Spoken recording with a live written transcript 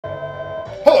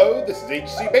Hello, this is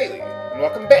HC Bailey, and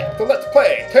welcome back to Let's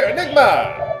Play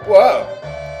Terranigma! Whoa!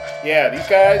 Yeah, these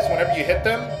guys, whenever you hit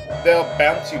them, they'll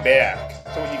bounce you back.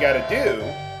 So what you gotta do,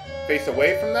 face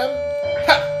away from them,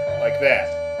 ha! Like that.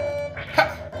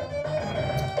 Ha!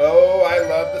 Oh, I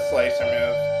love the slicer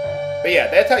move. But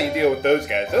yeah, that's how you deal with those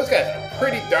guys. Those guys are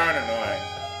pretty darn annoying.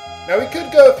 Now we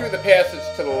could go through the passage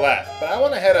to the left, but I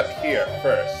want to head up here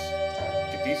first.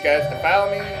 Get these guys to follow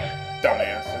me.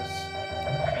 Dumbasses.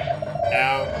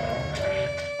 Now,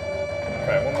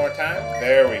 try one more time.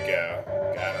 There we go.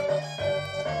 Got him.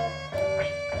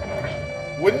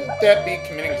 Wouldn't that be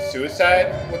committing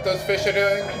suicide, what those fish are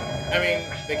doing? I mean,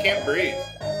 they can't breathe.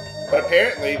 But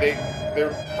apparently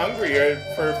they're hungrier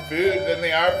for food than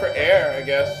they are for air, I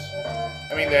guess.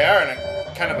 I mean, they are in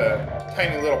a kind of a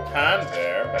tiny little pond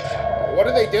there, but what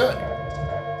are they doing?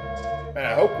 Man,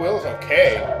 I hope Will's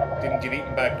okay. Didn't get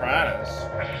eaten by piranhas.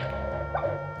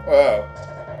 Whoa.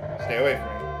 Stay away from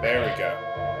me. There we go.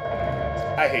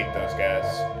 I hate those guys.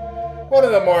 One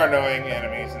of the more annoying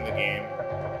enemies in the game.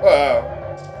 Whoa.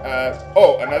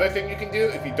 Oh, another thing you can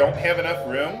do, if you don't have enough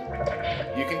room,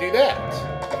 you can do that.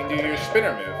 You can do your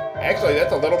spinner move. Actually,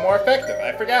 that's a little more effective.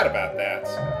 I forgot about that.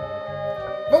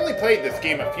 I've only played this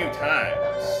game a few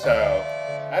times, so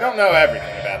I don't know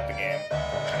everything about the game.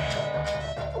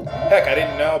 Heck, I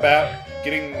didn't know about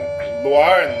getting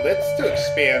Loire and Litz to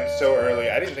expand so early.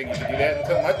 I didn't think you could do that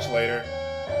until much later.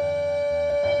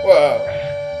 Whoa.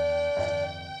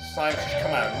 Slimes just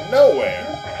come out of nowhere.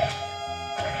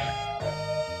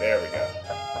 There we go.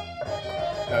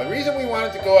 Now, the reason we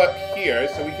wanted to go up here is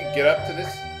so we could get up to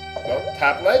this, well,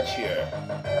 top ledge here.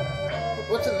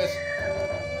 What's in this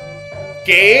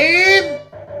game?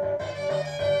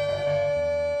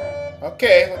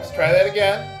 Okay, let's try that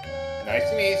again. Nice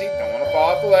and easy. Don't want to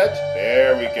fall off the ledge.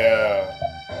 There we go.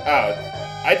 Oh,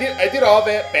 I did all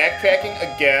that backtracking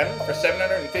again for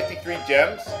 753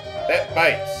 gems. That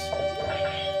bites.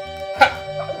 Ha!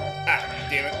 Ah,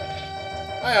 damn it.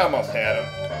 I almost had him.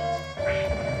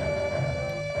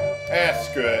 Ah,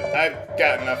 screw it. I've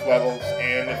got enough levels,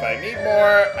 and if I need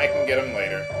more, I can get them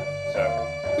later. So,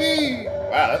 whee!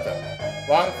 Wow, that's a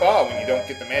long fall when you don't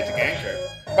get the magic anchor.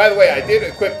 By the way, I did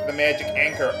equip the magic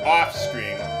anchor off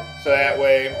screen, so that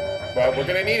way, well, we're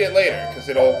going to need it later, because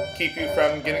it'll keep you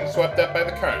from getting swept up by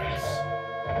the currents.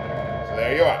 So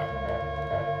there you are.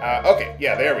 Okay,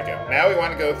 yeah, there we go. Now we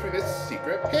want to go through this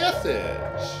secret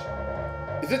passage.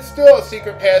 Is it still a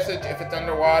secret passage if it's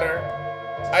underwater?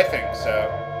 I think so.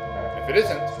 If it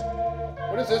isn't,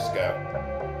 where does this go?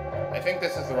 I think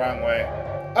this is the wrong way.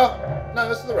 Oh, no,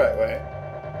 this is the right way.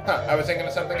 Huh, I was thinking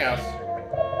of something else.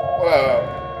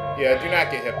 Whoa. Yeah, do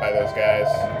not get hit by those guys.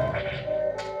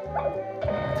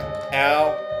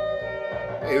 Ow.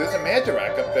 Hey, there's a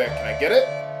Magirock up there. Can I get it?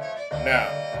 No.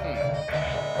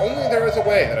 Only there was a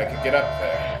way that I could get up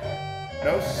there.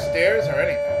 No stairs or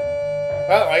anything.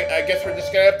 Well, I guess we're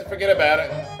just going to have to forget about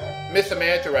it and miss a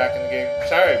Magirock in the game.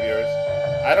 Sorry, viewers.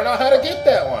 I don't know how to get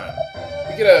that one.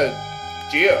 We get a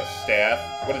Geo Staff.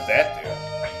 What does that do?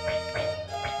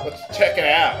 Let's check it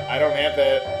out. I don't have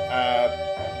that.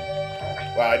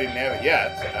 Well, I didn't have it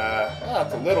yet. Well,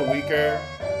 it's a little weaker.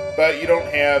 But you don't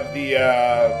have the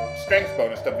strength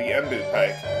bonus of the Embu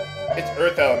Pike. It's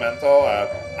Earth Elemental.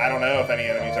 I don't know if any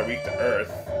enemies are weak to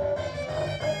Earth.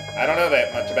 I don't know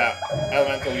that much about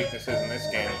elemental weaknesses in this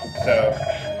game. So,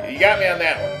 you got me on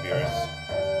that one, viewers.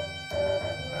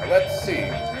 Now, let's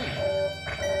see.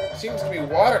 Seems to be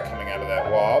water coming out of that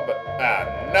wall, but...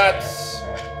 nuts!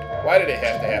 Why did it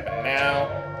have to happen now?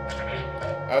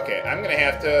 Okay, I'm going to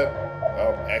have to,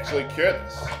 well, actually cure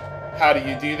this. How do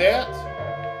you do that?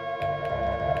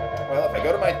 Well, if I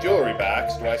go to my jewelry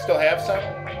box, do I still have some?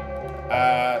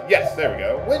 Yes, there we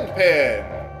go. Wind Pin!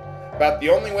 About the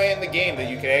only way in the game that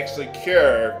you can actually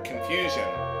cure confusion.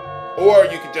 Or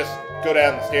you could just go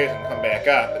down the stairs and come back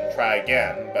up and try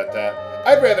again. But,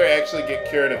 I'd rather actually get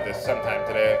cured of this sometime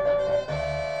today.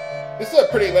 This is a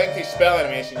pretty lengthy spell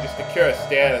animation just to cure a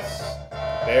status.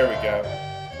 There we go.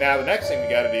 Now, the next thing we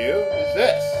gotta do is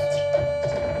this.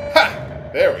 Ha!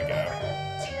 There we go.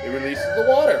 It releases the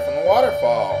water from the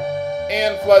waterfall.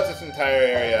 And floods this entire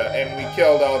area, and we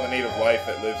killed all the native life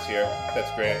that lives here.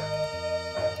 That's great.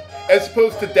 As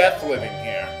opposed to death living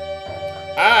here.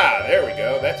 Ah, there we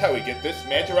go. That's how we get this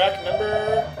Magirock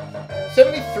number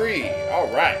 73.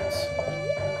 Alright.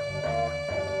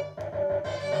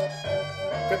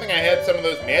 Good thing I had some of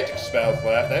those magic spells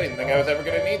left. I didn't think I was ever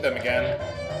going to need them again.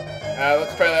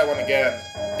 Let's try that one again.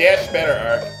 Dash better,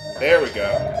 Arc. There we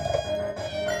go.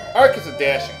 Arc is a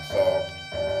dashing soul.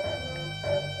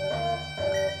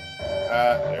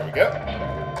 There we go.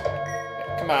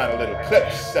 Come on, a little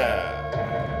clips.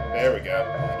 There we go.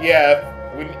 Yeah,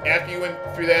 after you went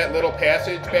through that little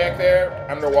passage back there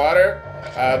underwater,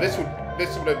 this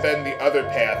would have been the other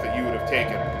path that you would have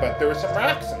taken, but there were some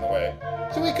rocks in the way,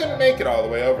 so we couldn't make it all the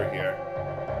way over here.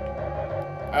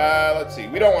 Let's see.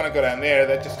 We don't want to go down there.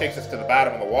 That just takes us to the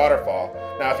bottom of the waterfall.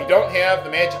 Now, if you don't have the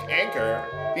magic anchor,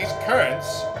 these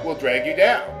currents will drag you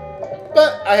down.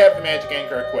 But I have the magic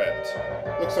anchor equipped.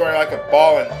 Looks sort of like a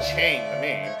ball and chain to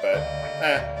me, but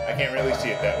I can't really see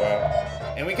it that well.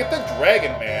 And we get the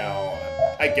dragon mail.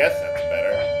 I guess that's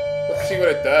better. Let's see what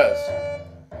it does.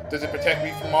 Does it protect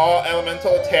me from all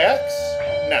elemental attacks?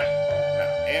 No.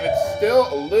 And it's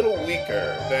still a little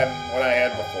weaker than what I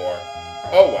had before.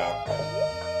 Oh well.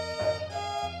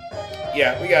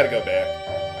 Yeah, we gotta go back.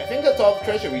 I think that's all the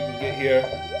treasure we can get here.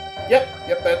 Yep,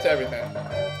 that's everything.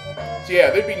 So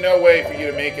yeah, there'd be no way for you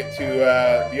to make it to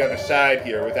the other side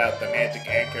here without the magic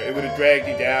anchor. It would have dragged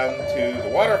you down to the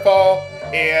waterfall,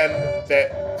 and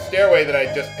that stairway that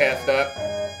I just passed up,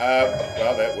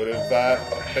 well, that would have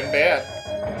been bad.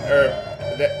 Or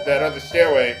that other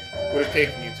stairway would have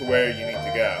taken you to where you need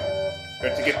to go.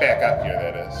 Or to get back up here,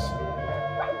 that is.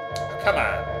 Come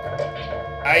on.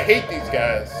 I hate these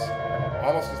guys.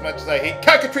 Almost as much as I hate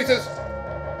cockatrices!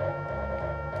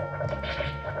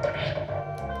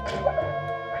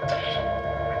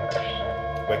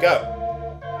 Wake up.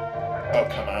 Oh,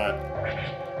 come on.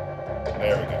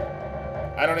 There we go.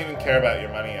 I don't even care about your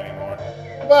money anymore.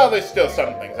 Well, there's still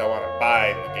some things I want to buy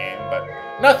in the game, but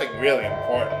nothing really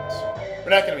important. We're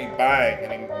not going to be buying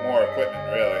any more equipment,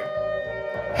 really.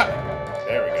 Ha!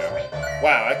 There we go.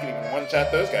 Wow, I can even one-shot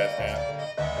those guys now.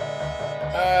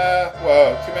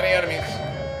 Whoa, too many enemies.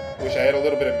 Wish I had a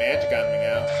little bit of magic on me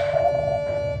now.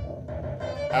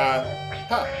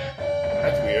 Huh.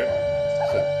 That's weird.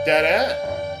 It's a dead end.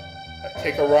 I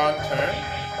take a wrong turn.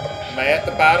 Am I at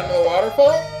the bottom of the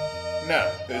waterfall?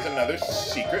 No, there's another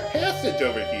secret passage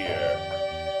over here.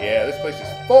 Yeah, this place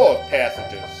is full of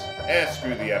passages.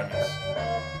 Screw the enemies.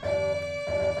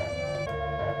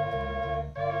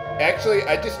 Actually,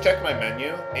 I just checked my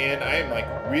menu, and I am like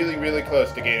really, really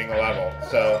close to gaining a level.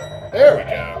 So, there we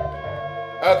go.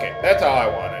 Okay, that's all I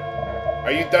wanted.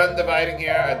 Are you done dividing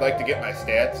here? I'd like to get my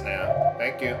stats now.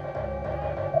 Thank you.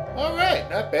 Alright,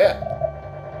 not bad.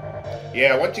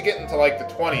 Yeah, once you get into like the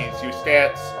 20s, your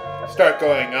stats start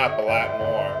going up a lot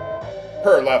more.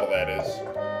 Per level, that is.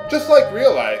 Just like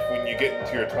real life when you get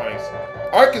into your 20s.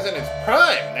 Ark is in his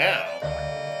prime now.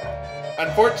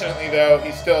 Unfortunately, though,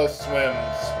 he still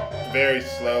swims very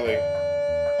slowly.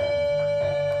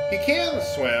 He can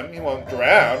swim, he won't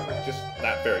drown, he's just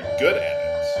not very good at it.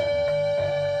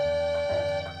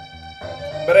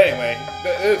 But anyway,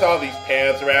 there's all these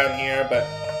paths around here, but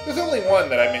there's only one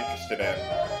that I'm interested in.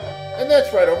 And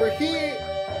that's right over here.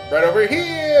 Right over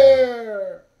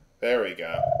here! There we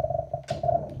go.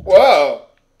 Whoa!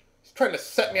 He's trying to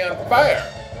set me on fire.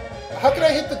 How can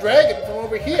I hit the dragon from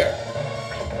over here?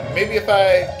 Maybe if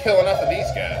I kill enough of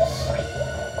these guys.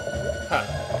 Huh.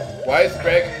 Why is the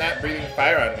dragon not breathing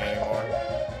fire on me anymore?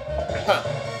 Huh.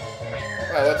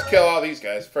 Well, let's kill all these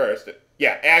guys first.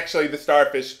 Yeah, actually the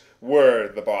starfish were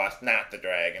the boss, not the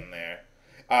dragon there.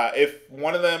 If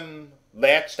one of them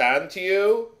latched onto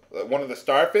you, one of the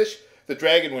starfish, the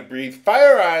dragon would breathe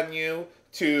fire on you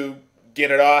to get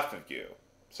it off of you.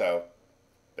 So,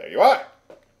 there you are.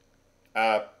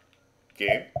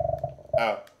 Game.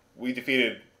 Oh, we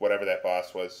defeated whatever that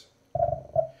boss was.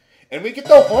 And we get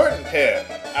the horn pin.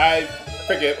 I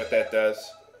forget what that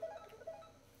does.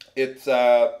 It's,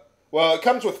 well, it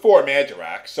comes with 4 magic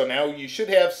rocks, so now you should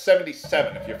have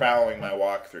 77 if you're following my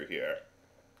walkthrough here.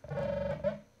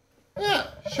 Yeah,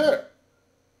 sure.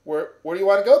 Where do you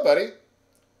want to go, buddy?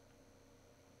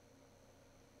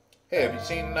 Hey, have you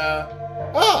seen,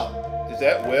 oh, is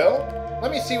that Will?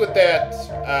 Let me see what that,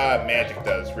 magic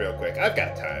does real quick. I've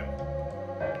got time.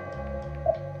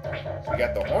 So we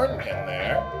got the horn pin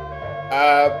there.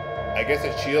 I guess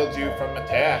it shields you from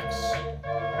attacks.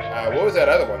 What was that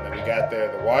other one that we got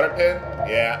there? The water pin?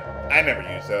 Yeah, I never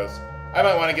use those. I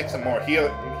might want to get some more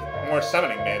more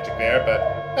summoning magic there,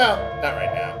 but no, not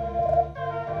right now.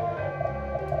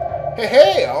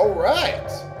 Hey, alright!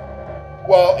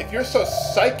 Well, if you're so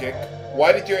psychic,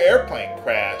 why did your airplane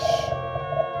crash?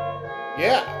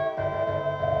 Yeah.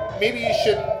 Maybe you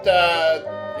shouldn't,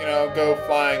 you know, go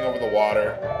flying over the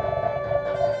water.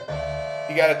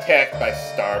 He got attacked by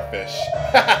starfish.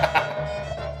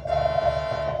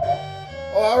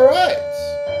 Alright.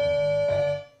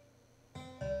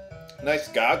 Nice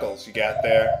goggles you got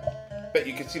there. Bet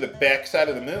you can see the backside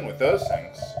of the moon with those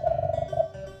things.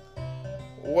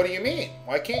 What do you mean?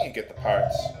 Why can't you get the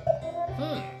parts?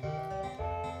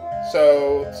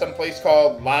 So, some place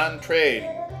called Lawn Trade.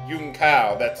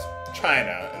 Yun-Kao, that's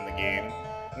China in the game.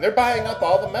 And they're buying up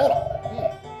all the metal.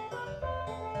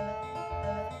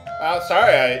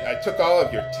 Sorry, I took all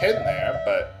of your tin there,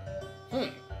 but...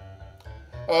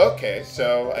 Oh, okay,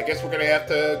 so I guess we're gonna have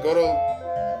to go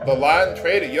to the land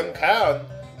trade at Yun-Kao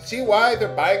and see why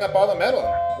they're buying up all the metal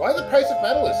and why the price of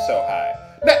metal is so high.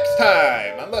 Next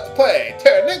time on Let's Play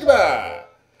Terranigma!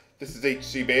 This is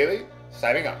HC Bailey,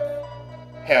 signing off.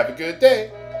 Have a good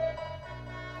day.